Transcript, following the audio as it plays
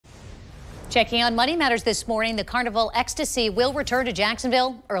Checking on money matters this morning, the Carnival Ecstasy will return to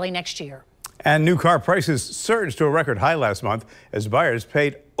Jacksonville early next year. And new car prices surged to a record high last month as buyers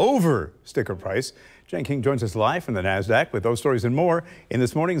paid over sticker price. Jane King joins us live from the NASDAQ with those stories and more in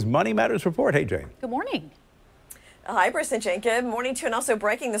this morning's Money Matters Report. Hey, Jane. Good morning. Hi, Bruce and Jane. Good morning to you. And also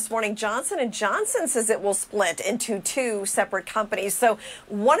breaking this morning, Johnson & Johnson says it will split into two separate companies. So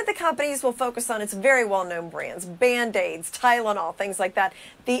one of the companies will focus on its very well-known brands, Band-Aids, Tylenol, things like that.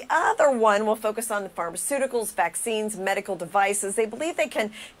 The other one will focus on the pharmaceuticals, vaccines, medical devices. They believe they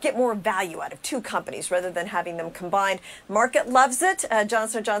can get more value out of two companies rather than having them combined. Market loves it.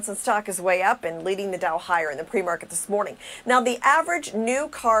 Johnson & Johnson stock is way up and leading the Dow higher in the pre-market this morning. Now, the average new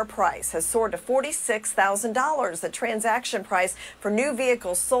car price has soared to $46,000. The transaction price for new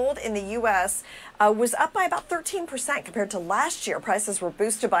vehicles sold in the U.S. Was up by about 13% compared to last year. Prices were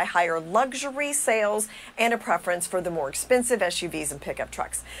boosted by higher luxury sales and a preference for the more expensive SUVs and pickup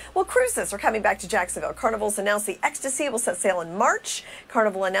trucks. Well, cruises are coming back to Jacksonville. Carnival's announced the Ecstasy will set sail in March.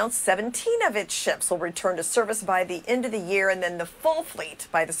 Carnival announced 17 of its ships will return to service by the end of the year and then the full fleet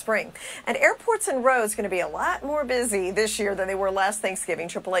by the spring. And airports and roads going to be a lot more busy this year than they were last Thanksgiving.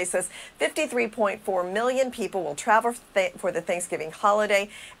 AAA says 53.4 million people will travel for the Thanksgiving holiday.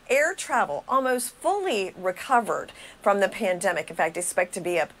 Air travel almost fully recovered from the pandemic. In fact, expect to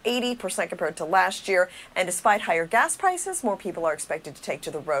be up 80% compared to last year. And despite higher gas prices, more people are expected to take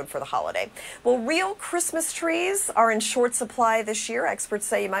to the road for the holiday. Well, real Christmas trees are in short supply this year. Experts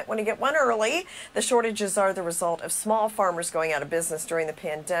say you might want to get one early. The shortages are the result of small farmers going out of business during the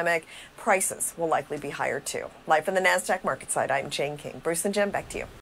pandemic. Prices will likely be higher too. Live from the NASDAQ market site, I'm Jane King. Bruce and Jim, back to you.